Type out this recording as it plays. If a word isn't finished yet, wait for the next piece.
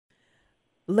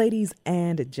Ladies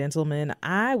and gentlemen,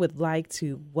 I would like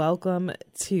to welcome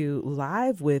to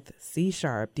Live with C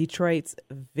Sharp, Detroit's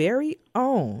very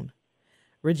own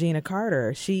Regina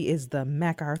Carter. She is the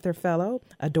MacArthur Fellow,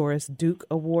 a Doris Duke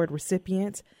Award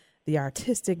recipient, the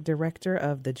artistic director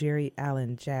of the Jerry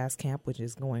Allen Jazz Camp, which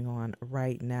is going on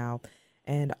right now.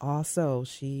 And also,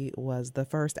 she was the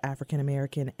first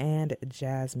African-American and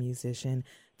jazz musician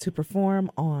to perform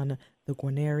on the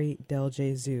Guarneri del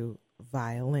Gesù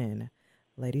violin.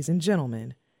 Ladies and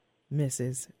gentlemen,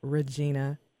 Mrs.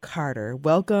 Regina Carter,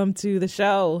 welcome to the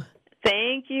show.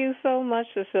 Thank you so much,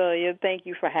 Cecilia. Thank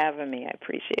you for having me. I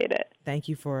appreciate it. Thank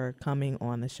you for coming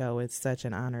on the show. It's such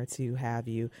an honor to have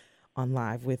you on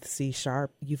Live with C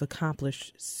Sharp. You've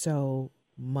accomplished so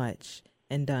much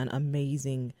and done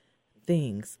amazing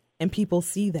things. And people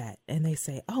see that and they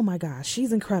say, oh my gosh,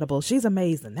 she's incredible. She's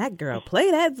amazing. That girl, play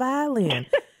that violin.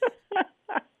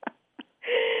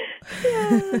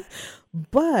 Yeah.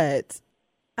 But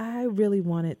I really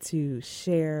wanted to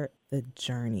share the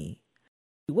journey.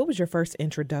 What was your first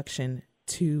introduction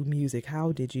to music?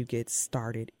 How did you get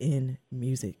started in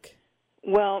music?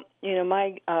 Well,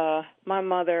 my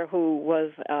mother, who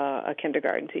was a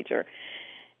kindergarten teacher,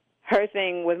 her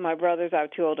thing with my brothers, I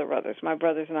have two older brothers. My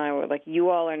brothers and I were like, you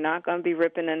all are not going to be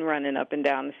ripping and running up and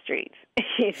down the streets.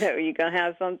 You're going to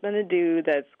have something to do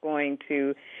that's going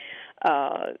to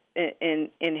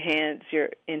enhance your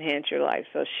life.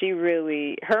 So she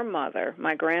really, her mother,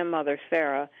 my grandmother,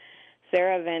 Sarah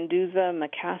Van Duza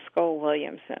McCaskill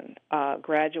Williamson,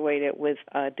 graduated with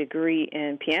a degree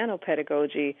in piano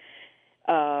pedagogy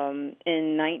in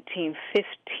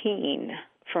 1915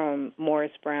 from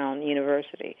Morris Brown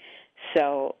University.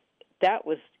 So that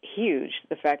was huge,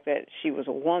 the fact that she was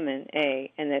a woman,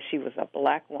 and that she was a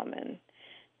black woman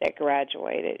that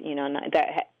graduated,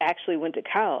 that actually went to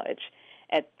college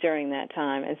during that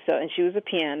time. And she was a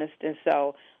pianist, and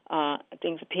so I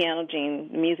think the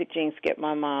music gene skipped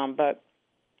my mom, but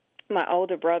my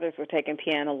older brothers were taking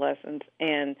piano lessons,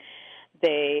 and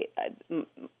it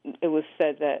was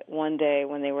said that one day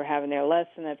when they were having their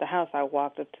lesson at the house, I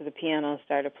walked up to the piano and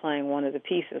started playing one of the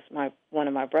pieces one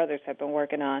of my brothers had been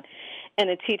working on. And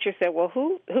the teacher said, well,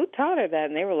 who taught her that?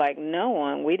 And they were like, no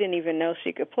one. We didn't even know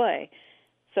she could play.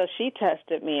 So she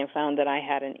tested me and found that I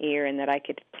had an ear and that I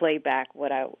could play back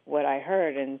what I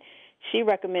heard. And she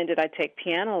recommended I take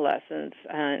piano lessons.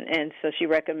 And so she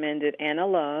recommended Anna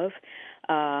Love,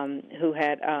 who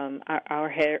had our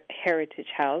Heritage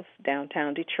House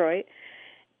downtown Detroit.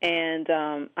 And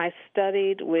I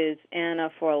studied with Anna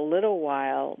for a little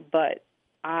while, but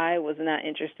I was not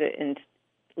interested in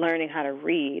learning how to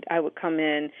read. I would come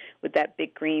in with that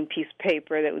big green piece of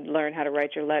paper that would learn how to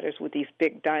write your letters with these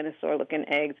big dinosaur-looking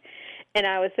eggs. And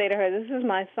I would say to her, this is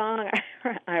my song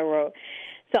I wrote.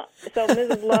 So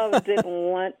Mrs. Love didn't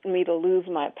want me to lose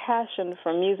my passion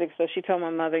for music, so she told my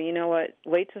mother, you know what,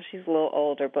 wait till she's a little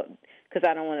older, because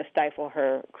I don't want to stifle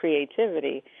her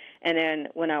creativity. And then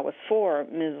when I was 4,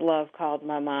 Ms. Love called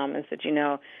my mom and said,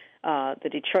 the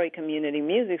Detroit Community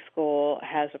Music School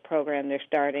has a program they're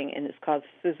starting, and it's called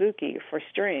Suzuki for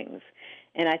strings.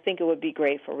 And I think it would be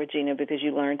great for Regina because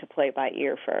you learn to play by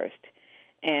ear first.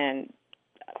 And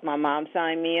my mom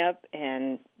signed me up,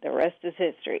 and the rest is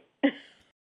history.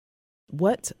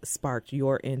 What sparked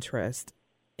your interest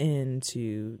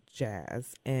into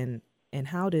jazz, and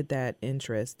how did that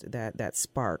interest, that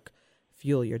spark,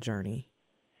 fuel your journey?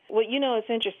 Well, it's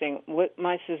interesting. With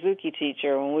my Suzuki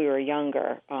teacher, when we were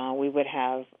younger, we would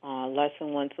have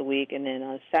lesson once a week, and then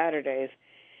on Saturdays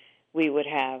we would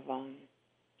have,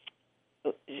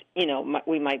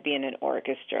 we might be in an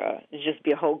orchestra. It'd just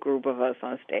be a whole group of us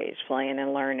on stage playing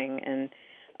and learning. And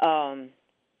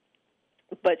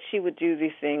but she would do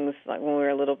these things like when we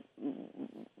were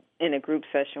in a group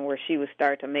session where she would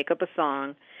start to make up a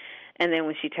song, and then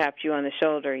when she tapped you on the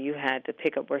shoulder, you had to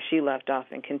pick up where she left off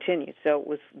and continue. So it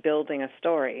was building a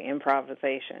story,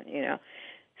 improvisation,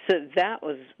 So that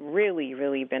was really,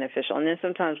 really beneficial. And then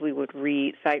sometimes we would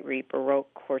sight read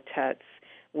Baroque quartets,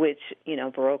 which,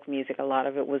 Baroque music, a lot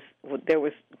of it there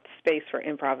was space for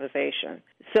improvisation.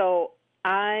 So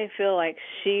I feel like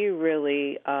she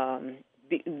really,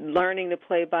 learning to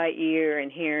play by ear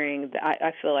and hearing,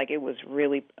 I feel like it was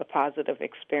really a positive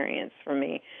experience for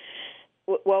me.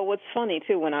 Well, what's funny,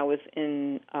 too, when I was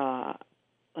in,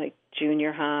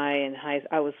 junior high and high,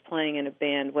 I was playing in a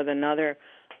band with another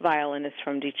violinist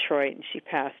from Detroit, and she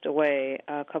passed away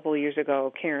a couple of years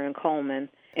ago, Karen Coleman.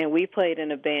 And we played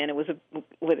in a band. It was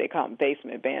what they call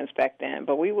basement bands back then.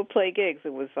 But we would play gigs.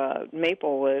 It was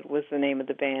Maplewood was the name of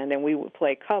the band, and we would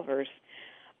play covers,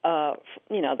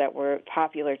 that were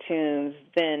popular tunes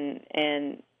then.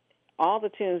 And all the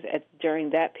tunes during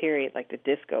that period, like the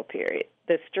disco period,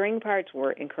 the string parts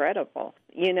were incredible,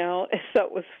 you know. So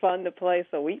it was fun to play.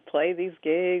 So we play these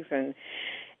gigs, and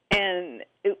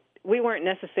we weren't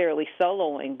necessarily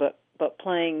soloing, but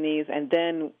playing these. And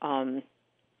then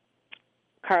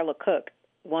Carla Cook,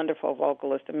 wonderful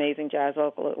vocalist, amazing jazz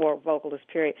vocalist,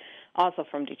 period, also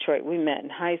from Detroit. We met in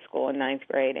high school in ninth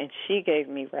grade, and she gave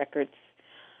me records,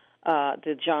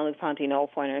 the Jean-Luc Ponty, Noel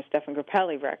Pointer, and Stephen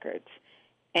Grappelli records.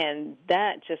 And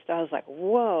that just, I was like,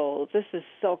 whoa, this is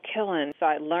so killing. So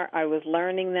I was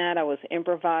learning that. I was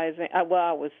improvising. I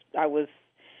was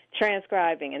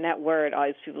transcribing, and that word,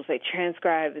 always people say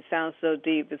transcribe, it sounds so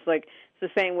deep. It's like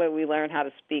it's the same way we learn how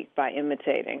to speak, by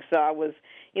imitating. So I was,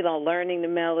 you know, learning the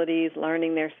melodies,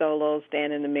 learning their solos,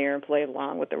 stand in the mirror and play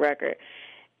along with the record.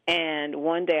 And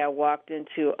one day I walked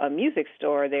into a music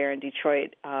store there in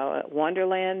Detroit,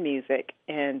 Wonderland Music,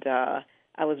 and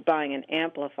I was buying an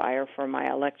amplifier for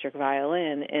my electric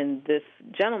violin, and this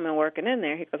gentleman working in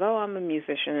there, he goes, oh, I'm a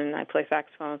musician, and I play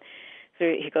saxophone. So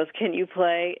he goes, can you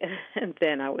play? And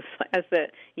then I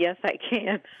said, yes, I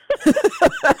can.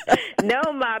 No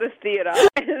modesty at all.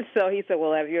 And so he said,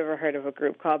 well, have you ever heard of a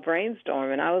group called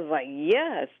Brainstorm? And I was like,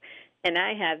 yes. And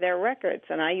I had their records,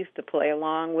 and I used to play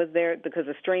along with because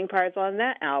the string parts on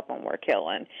that album were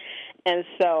killing. And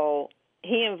so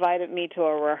he invited me to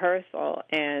a rehearsal,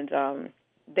 and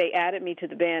they added me to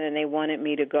the band, and they wanted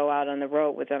me to go out on the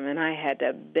road with them, and I had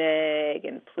to beg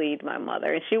and plead my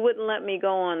mother, and she wouldn't let me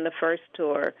go on the first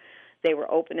tour. They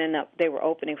were opening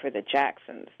for the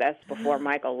Jacksons. That's before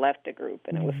Michael left the group,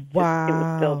 and it was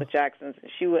still the Jacksons.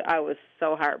 I was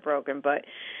so heartbroken, but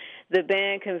the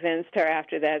band convinced her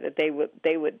after that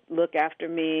they would look after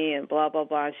me and blah blah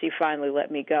blah. And she finally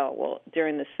let me go. Well,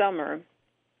 during the summer,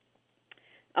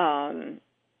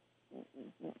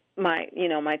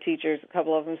 my teachers, a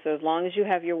couple of them said, as long as you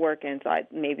have your work in, so I'd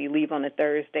maybe leave on a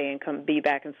Thursday and be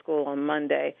back in school on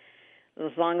Monday.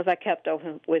 As long as I kept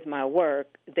open with my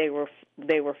work, they were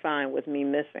fine with me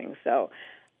missing. So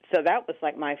that was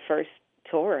like my first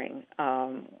touring,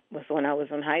 was when I was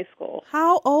in high school.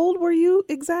 How old were you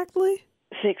exactly?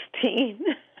 16.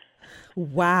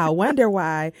 Wow. Wonder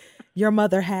why your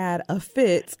mother had a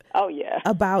fit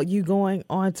about you going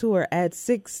on tour at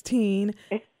 16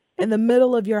 in the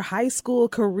middle of your high school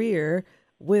career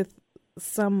with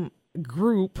some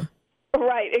group.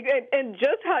 Right. And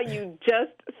just how you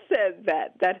just said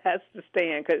that has to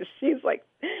stand, because she's like,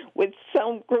 with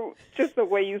some group, just the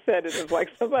way you said it is like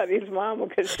somebody's mama,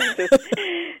 because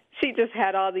she just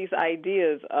had all these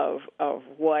ideas of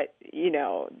what,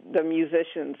 the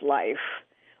musician's life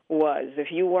was.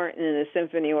 If you weren't in a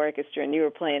symphony orchestra and you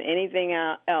were playing anything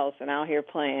else and out here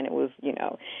playing, it was,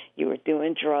 you were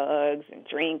doing drugs and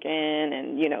drinking,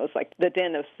 and, it's like the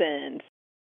den of sins.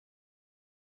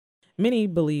 Many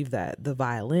believe that the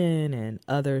violin and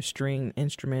other string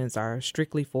instruments are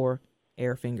strictly for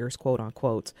air fingers, quote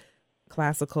unquote,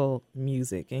 classical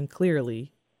music. And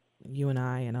clearly, you and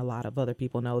I and a lot of other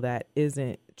people know that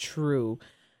isn't true.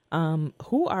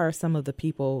 Who are some of the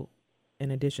people,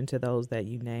 in addition to those that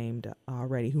you named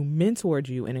already, who mentored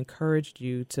you and encouraged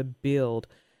you to build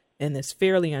in this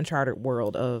fairly uncharted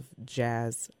world of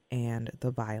jazz and the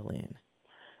violin?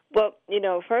 Well,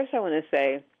 first I want to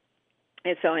say,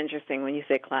 it's so interesting when you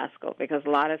say classical, because a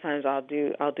lot of times I'll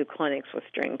do clinics with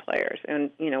string players,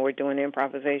 and we're doing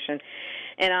improvisation,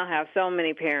 and I'll have so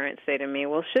many parents say to me,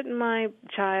 "Well, shouldn't my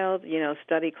child,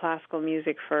 study classical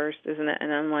music first, isn't it?"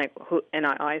 And I'm like, "Who?" And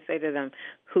I always say to them,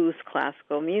 "Who's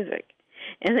classical music?"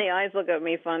 And they always look at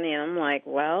me funny, and I'm like,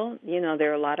 "Well, there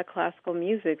are a lot of classical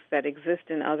musics that exist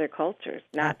in other cultures,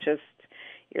 not just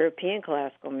European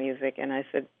classical music." And I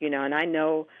said, and I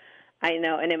know,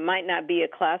 and it might not be a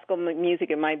classical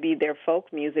music, it might be their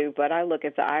folk music, but I look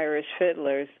at the Irish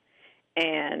fiddlers,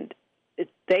 and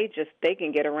they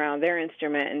can get around their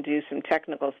instrument and do some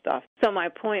technical stuff. So my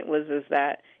point is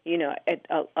that,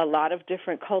 a lot of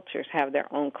different cultures have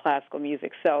their own classical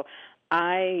music. So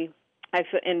in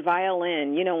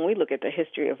violin, when we look at the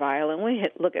history of violin, we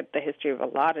look at the history of a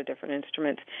lot of different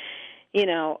instruments.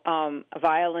 A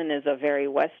violin is a very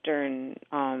Western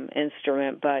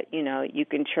instrument, but, you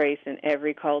can trace in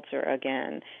every culture,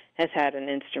 again, has had an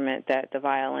instrument that the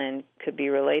violin could be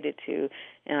related to.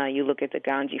 You look at the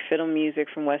Ganji fiddle music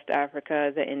from West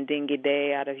Africa, the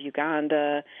Ndingide out of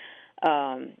Uganda.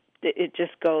 It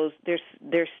just goes,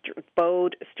 there's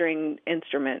bowed string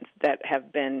instruments that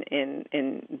have been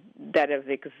that have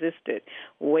existed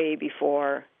way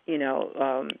before,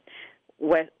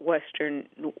 Western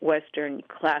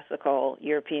classical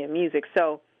European music,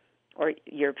 or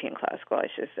European classical, I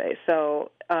should say.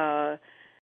 So,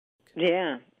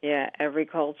 Yeah, yeah, every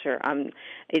culture.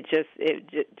 It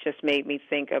just made me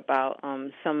think about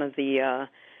some of the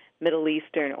Middle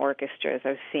Eastern orchestras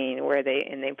I've seen where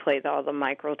they play all the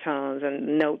microtones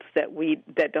and notes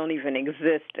that don't even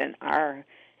exist in our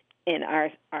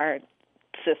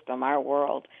system, our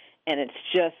world. And it's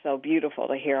just so beautiful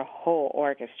to hear a whole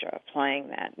orchestra playing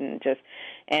that, and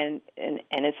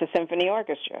it's a symphony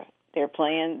orchestra.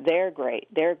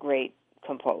 They're great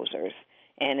composers,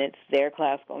 and it's their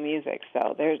classical music.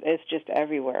 So it's just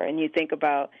everywhere. And you think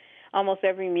about almost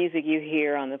every music you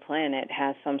hear on the planet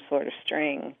has some sort of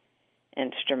string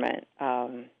instrument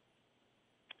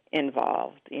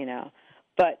involved,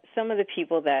 But some of the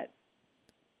people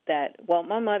well,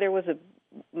 my mother was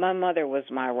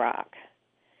my rock,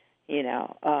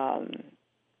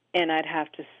 and I'd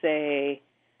have to say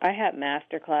I had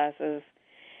master classes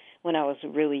when I was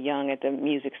really young at the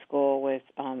music school with,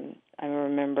 I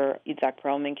remember Itzhak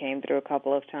Perlman came through a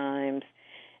couple of times.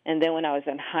 And then when I was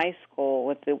in high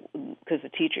school, because the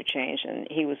teacher changed, and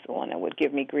he was the one that would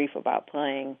give me grief about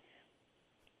playing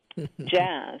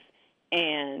jazz.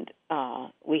 And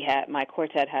my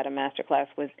quartet had a master class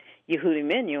with Yehudi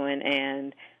Menuhin,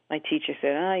 and my teacher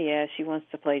said, "Oh, yeah, she wants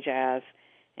to play jazz."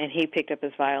 And he picked up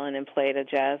his violin and played a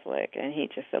jazz lick, and he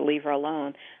just said, "Leave her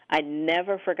alone." I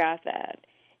never forgot that.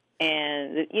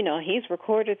 And, he's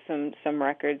recorded some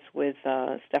records with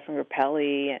Stefan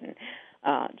Grappelli and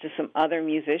just some other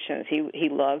musicians. He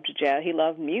loved jazz. He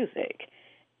loved music.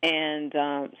 And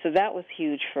so that was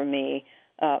huge for me.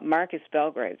 Marcus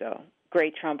Belgrave, though,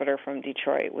 great trumpeter from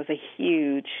Detroit, was a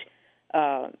huge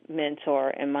mentor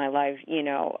in my life.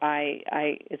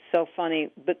 It's so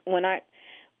funny. But I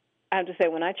have to say,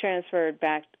 when I transferred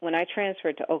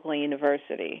to Oakland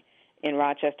University in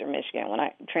Rochester, Michigan, when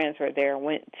I transferred there, I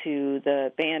went to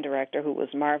the band director, who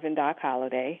was Marvin Doc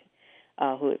Holliday,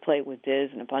 who had played with Diz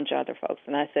and a bunch of other folks.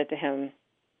 And I said to him,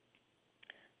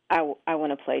 I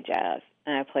want to play jazz,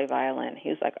 and I play violin. He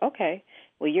was like, okay,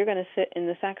 well, you're going to sit in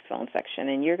the saxophone section,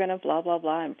 and you're going to blah, blah,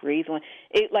 blah, and breathe one.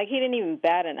 He didn't even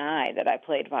bat an eye that I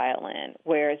played violin,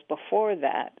 whereas before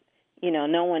that,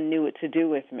 no one knew what to do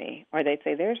with me. Or they'd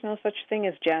say, there's no such thing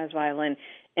as jazz violin,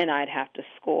 and I'd have to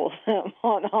school them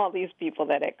on all these people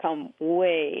that had come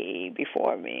way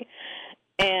before me.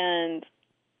 And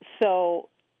so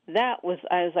I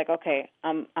was like, okay,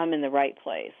 I'm in the right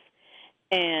place.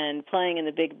 And playing in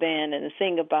the big band, and the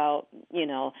thing about,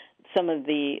 some of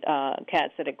the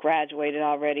cats that had graduated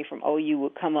already from OU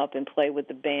would come up and play with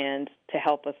the band to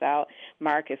help us out.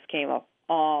 Marcus came up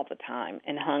all the time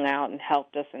and hung out and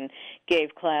helped us and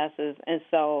gave classes. And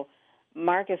so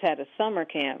Marcus had a summer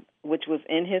camp, which was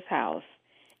in his house,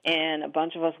 and a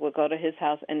bunch of us would go to his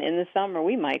house. And in the summer,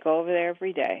 we might go over there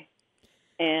every day,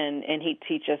 and he'd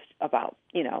teach us about,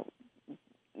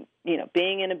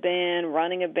 being in a band,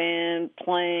 running a band,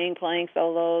 playing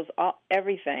solos,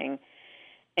 everything.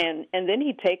 And then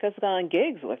he'd take us on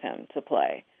gigs with him to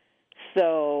play.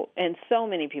 So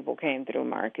many people came through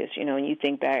Marcus, and you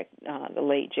think back, the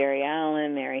late Jerry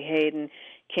Allen, Mary Hayden,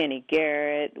 Kenny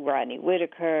Garrett, Rodney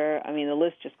Whitaker. I mean, the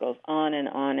list just goes on and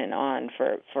on and on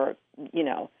for forever.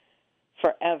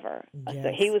 Yes.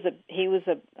 So he was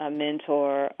a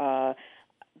mentor.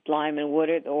 Lyman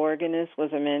Woodard, the organist,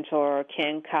 was a mentor.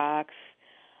 Ken Cox.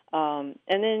 And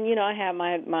then, I had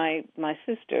my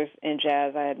sisters in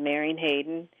jazz. I had Marion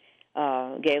Hayden,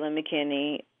 Galen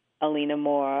McKinney, Alina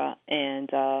Mora, and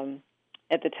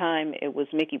at the time it was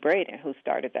Mickey Braden who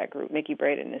started that group. Mickey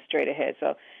Braden is Straight Ahead.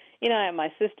 So, I had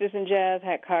my sisters in jazz,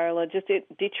 had Carla.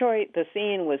 Detroit, the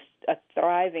scene was a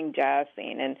thriving jazz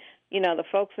scene. And, the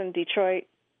folks in Detroit,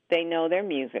 they know their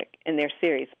music, and they're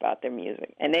serious about their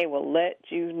music, and they will let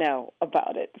you know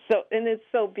about it. So, and it's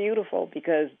so beautiful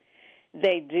because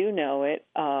they do know it,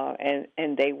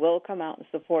 and they will come out and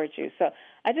support you. So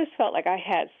I just felt like I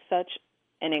had such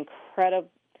an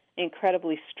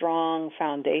incredibly strong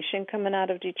foundation coming out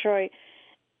of Detroit.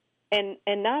 And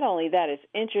not only that, it's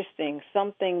interesting,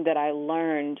 something that I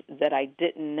learned that I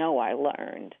didn't know I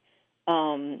learned,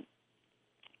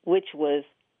 which was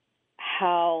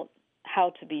how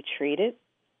to be treated,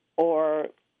 or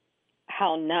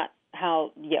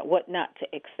what not to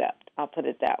accept. I'll put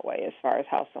it that way, as far as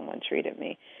how someone treated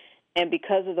me. And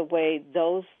because of the way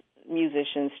those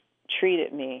musicians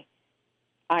treated me,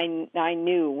 I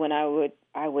knew when I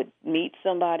would meet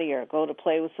somebody or go to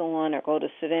play with someone or go to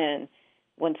sit in,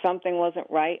 when something wasn't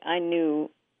right, I knew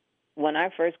when I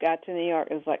first got to New York,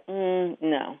 it was like,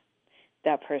 no,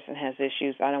 that person has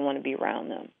issues. I don't want to be around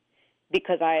them.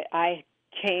 Because I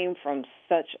came from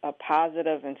such a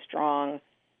positive and strong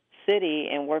city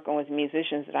and working with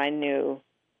musicians that I knew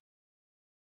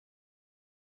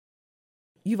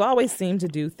you've always seemed to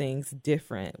do things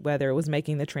different, whether it was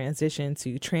making the transition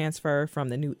to transfer from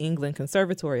the New England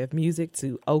Conservatory of Music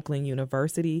to Oakland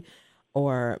University,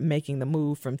 or making the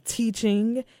move from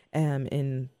teaching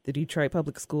in the Detroit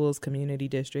Public Schools Community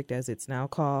District, as it's now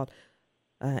called,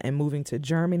 and moving to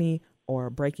Germany, or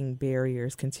breaking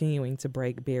barriers, continuing to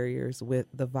break barriers with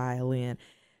the violin.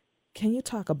 Can you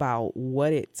talk about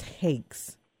what it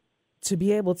takes to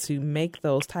be able to make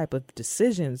those type of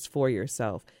decisions for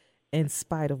yourself in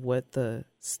spite of what the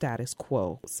status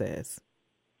quo says?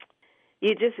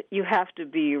 You have to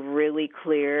be really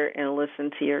clear and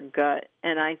listen to your gut.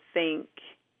 And I think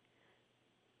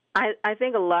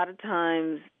a lot of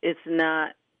times it's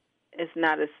not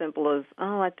as simple as,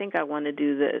 oh, I think I want to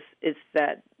do this. It's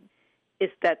that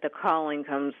the calling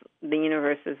comes. The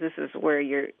universe says, this is where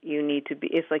you need to be.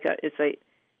 It's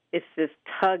this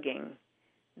tugging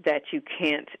that you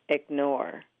can't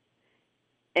ignore.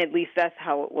 At least that's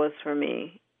how it was for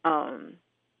me.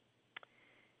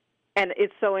 And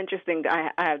it's so interesting.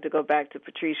 I have to go back to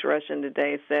Patrice Rushen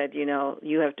today. Said,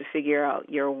 you have to figure out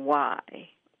your why.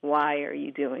 Why are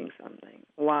you doing something?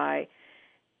 Why?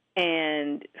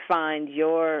 And find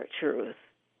your truth.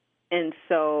 And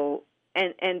so,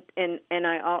 and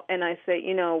I say,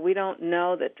 we don't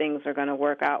know that things are going to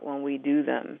work out when we do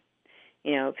them.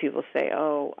 People say,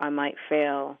 oh, I might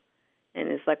fail. And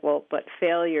it's like, well, but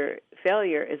failure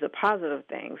is a positive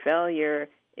thing. Failure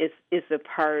is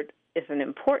an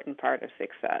important part of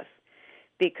success,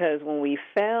 because when we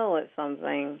fail at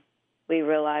something, we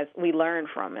realize, we learn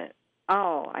from it.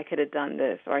 Oh, I could have done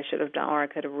this, or I should have done, or I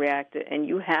could have reacted. And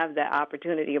you have that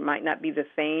opportunity. It might not be the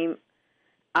same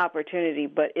opportunity,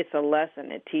 but it's a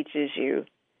lesson. It teaches you.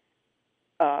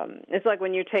 It's like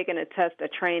when you're taking a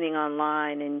training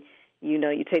online, and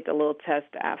you take the little test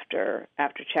after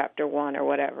chapter 1 or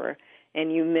whatever,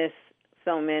 and you miss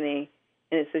so many,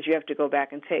 and it says you have to go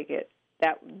back and take it.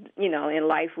 That, in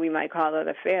life we might call it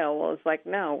a fail. Well, it's like,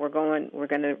 no, we're going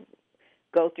to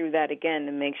go through that again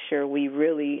to make sure we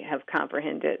really have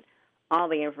comprehended all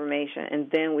the information, and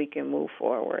then we can move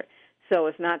forward. So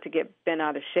it's not to get bent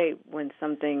out of shape when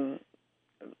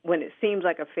it seems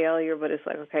like a failure, but it's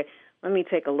like, okay, let me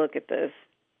take a look at this,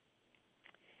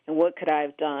 and what could I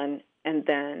have done, and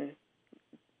then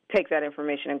take that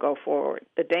information and go forward.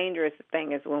 The dangerous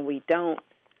thing is when we don't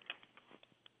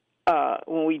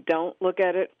look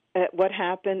at it, at what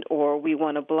happened, or we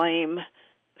want to blame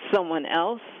someone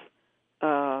else.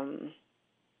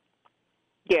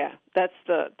 That's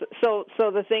so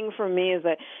the thing for me is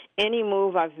that any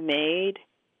move I've made,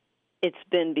 it's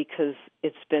been because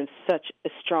it's been such a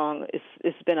strong,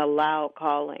 it's been a loud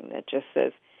calling that just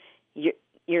says,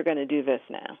 you're going to do this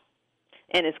now.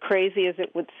 And as crazy as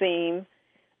it would seem,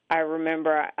 I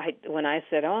remember when I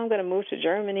said, oh, I'm going to move to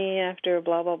Germany after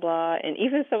blah, blah, blah, and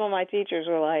even some of my teachers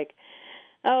were like,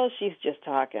 oh, she's just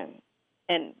talking.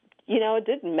 And, it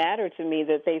didn't matter to me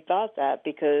that they thought that,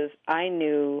 because I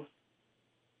knew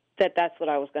that that's what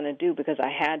I was going to do, because I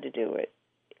had to do it.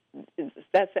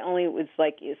 It's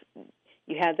like you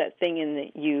have that thing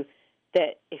in you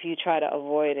that if you try to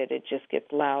avoid it, it just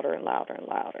gets louder and louder and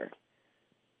louder.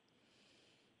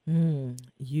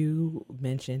 You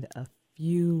mentioned a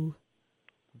few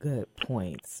good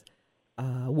points.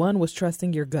 One was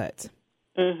trusting your gut,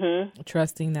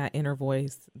 trusting that inner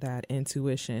voice, that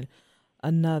intuition.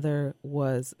 Another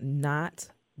was not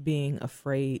being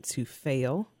afraid to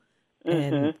fail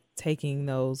and taking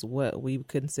those, what we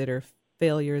consider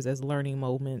failures, as learning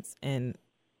moments, and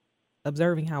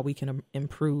observing how we can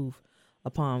improve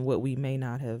upon what we may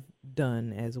not have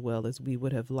done as well as we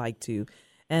would have liked to.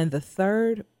 And the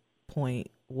third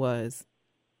point was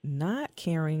not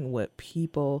caring what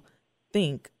people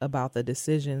think about the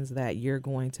decisions that you're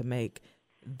going to make,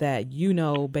 that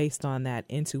based on that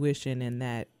intuition and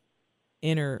that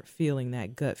inner feeling,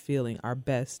 that gut feeling, are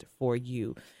best for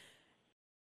you.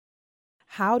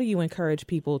 How do you encourage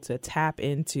people to tap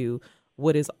into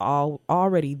what is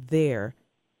already there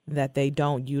that they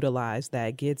don't utilize,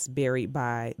 that gets buried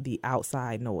by the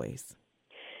outside noise?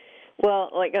 Well,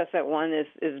 like I said, one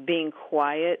is being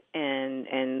quiet and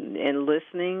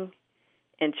listening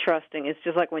and trusting. It's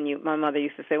just like my mother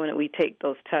used to say when we take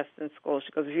those tests in school,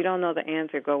 she goes, if you don't know the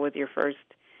answer, go with your first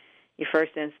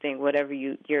instinct, whatever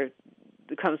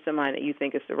comes to mind that you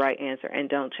think is the right answer, and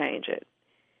don't change it,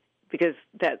 because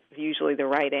that's usually the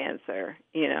right answer,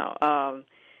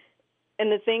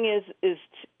 And the thing is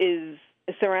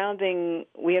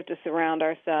we have to surround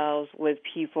ourselves with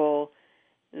people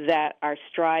that are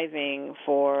striving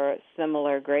for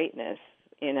similar greatness,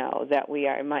 that we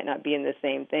are. It might not be in the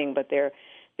same thing, but they're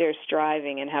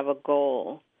striving and have a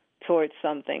goal towards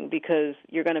something, because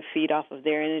you're going to feed off of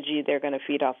their energy, they're going to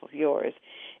feed off of yours.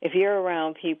 If you're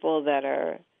around people that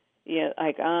are,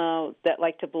 that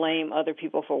like to blame other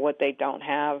people for what they don't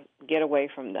have, get away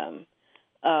from them.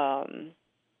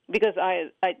 Because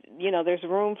there's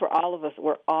room for all of us.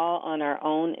 We're all on our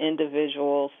own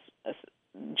individual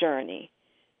journey.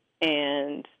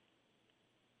 And,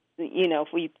 if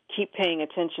we keep paying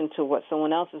attention to what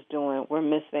someone else is doing, we're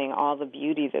missing all the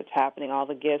beauty that's happening, all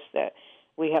the gifts that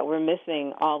we have. We're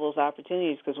missing all those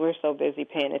opportunities because we're so busy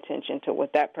paying attention to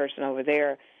what that person over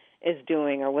there is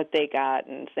doing or what they got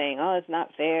and saying, oh, it's not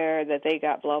fair that they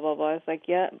got blah, blah, blah. It's like,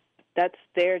 yeah, that's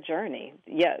their journey.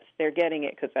 Yes, they're getting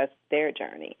it because that's their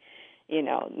journey,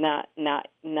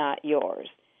 not yours.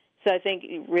 So I think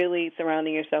really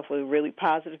surrounding yourself with really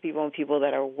positive people and people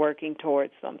that are working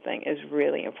towards something is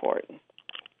really important.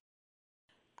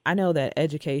 I know that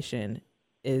education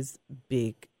is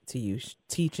big to you,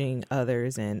 teaching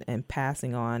others and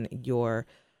passing on your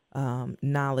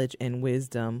knowledge and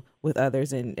wisdom with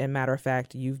others. And matter of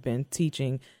fact, you've been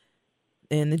teaching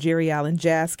in the Jerry Allen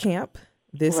Jazz Camp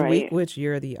this week, which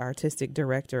you're the artistic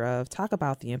director of. Talk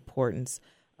about the importance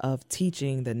of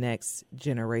teaching the next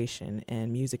generation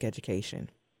and music education.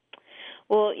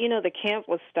 Well, the camp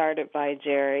was started by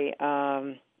Jerry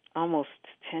almost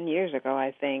 10 years ago,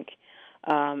 I think,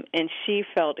 and she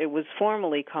felt it was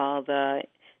formally called the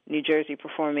New Jersey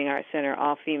Performing Arts Center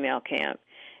All-Female Camp.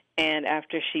 And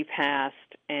after she passed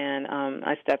and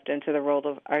I stepped into the role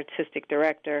of artistic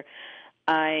director,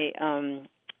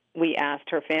 we asked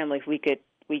her family if we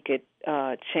could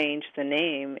change the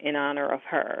name in honor of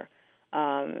her.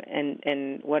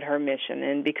 And what her mission,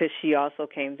 and because she also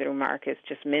came through Marcus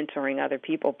just mentoring other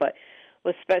people. But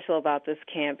what's special about this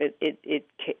camp,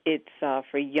 it's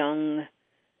for young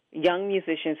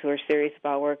musicians who are serious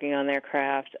about working on their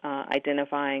craft,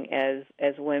 identifying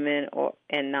as women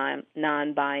and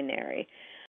non-binary.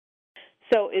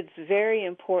 So it's very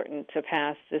important to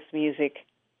pass this music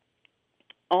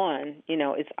on.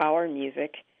 It's our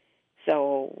music.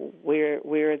 So we're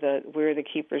the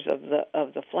keepers of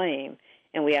the flame,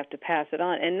 and we have to pass it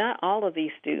on. And not all of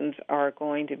these students are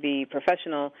going to be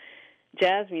professional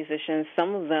jazz musicians.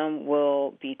 Some of them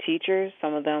will be teachers.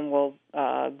 Some of them will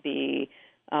be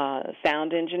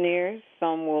sound engineers.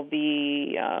 Some will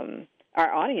be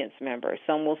our audience members.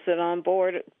 Some will sit on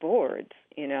boards,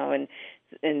 and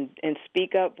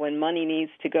speak up when money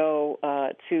needs to go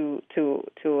to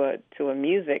a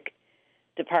music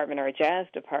department or a jazz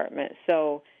department.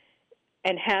 So,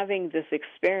 and having this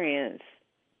experience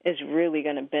is really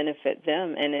going to benefit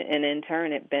them, and in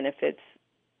turn it benefits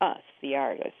us, the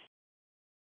artists.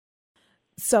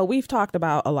 So we've talked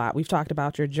about a lot. We've talked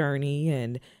about your journey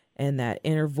and that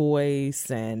inner voice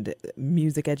and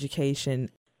music education.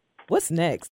 What's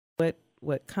next?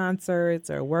 What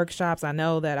concerts or workshops? I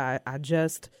know that I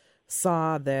just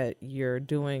saw that you're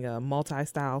doing a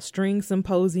multi-style string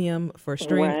symposium for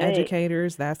string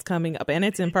educators. That's coming up, and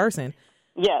it's in person.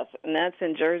 Yes, and that's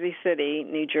in Jersey City,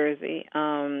 New Jersey,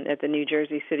 at the New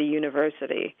Jersey City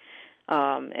University.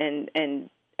 And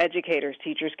educators,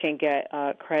 teachers can get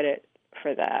credit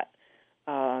for that.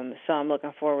 So I'm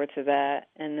looking forward to that.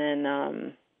 And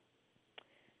then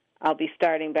I'll be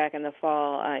starting back in the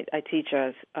fall. I teach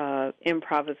a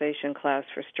improvisation class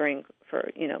for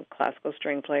classical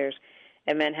string players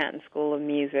at Manhattan School of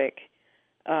Music.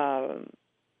 And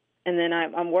then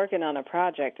I'm working on a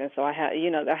project, and so I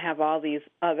have all these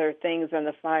other things on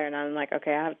the fire, and I'm like,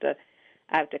 okay, I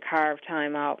have to carve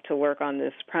time out to work on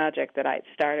this project that I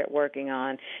started working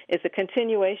on. It's a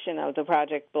continuation of the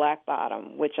project Black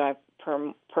Bottom, which I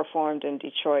performed in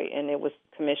Detroit, and it was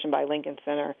commissioned by Lincoln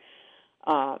Center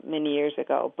many years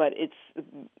ago. But it's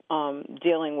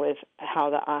dealing with how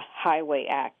the Highway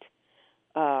Act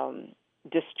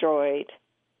destroyed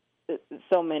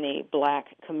so many black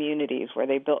communities, where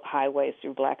they built highways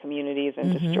through black communities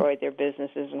and destroyed their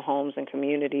businesses and homes and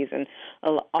communities, and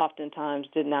oftentimes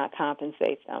did not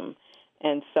compensate them.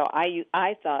 And so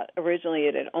I thought originally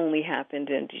it had only happened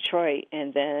in Detroit,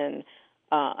 and then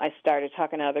I started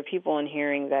talking to other people and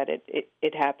hearing that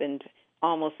it happened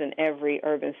almost in every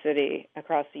urban city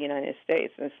across the United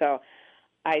States. And so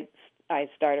I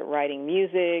started writing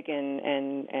music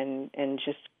and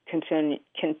just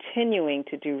continuing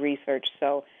to do research.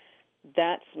 So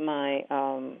that's my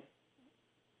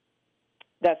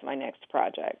next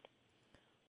project.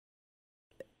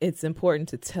 It's important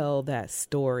to tell that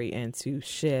story and to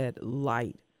shed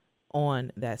light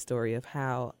on that story of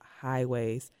how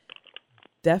highways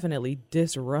definitely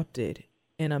disrupted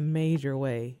in a major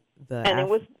way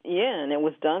it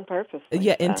was done purposely.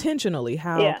 Yeah, intentionally.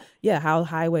 How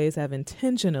highways have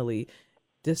intentionally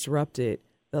disrupted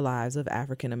the lives of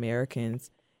African Americans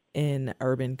in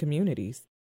urban communities.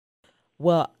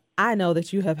 Well, I know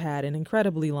that you have had an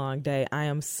incredibly long day. I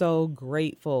am so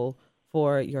grateful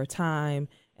for your time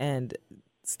and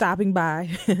stopping by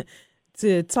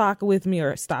to talk with me,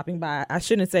 or stopping by. I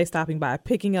shouldn't say stopping by,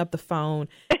 picking up the phone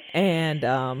and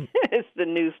it's the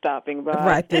new stopping by.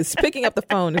 Right, this picking up the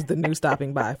phone is the new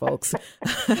stopping by, folks.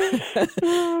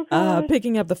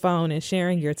 Picking up the phone and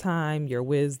sharing your time, your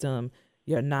wisdom,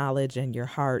 your knowledge, and your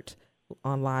heart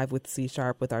on Live with C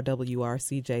Sharp with our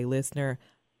WRCJ listener.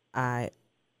 I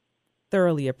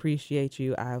thoroughly appreciate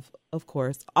you. I've, of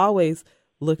course, always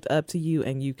looked up to you,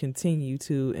 and you continue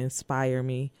to inspire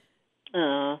me.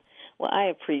 Well, I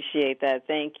appreciate that.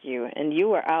 Thank you. And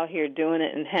you are out here doing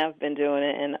it and have been doing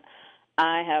it, and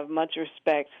I have much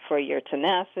respect for your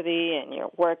tenacity and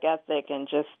your work ethic and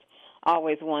just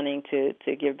always wanting to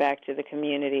give back to the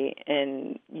community,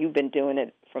 and you've been doing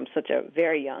it from such a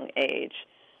very young age.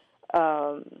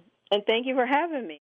 And thank you for having me.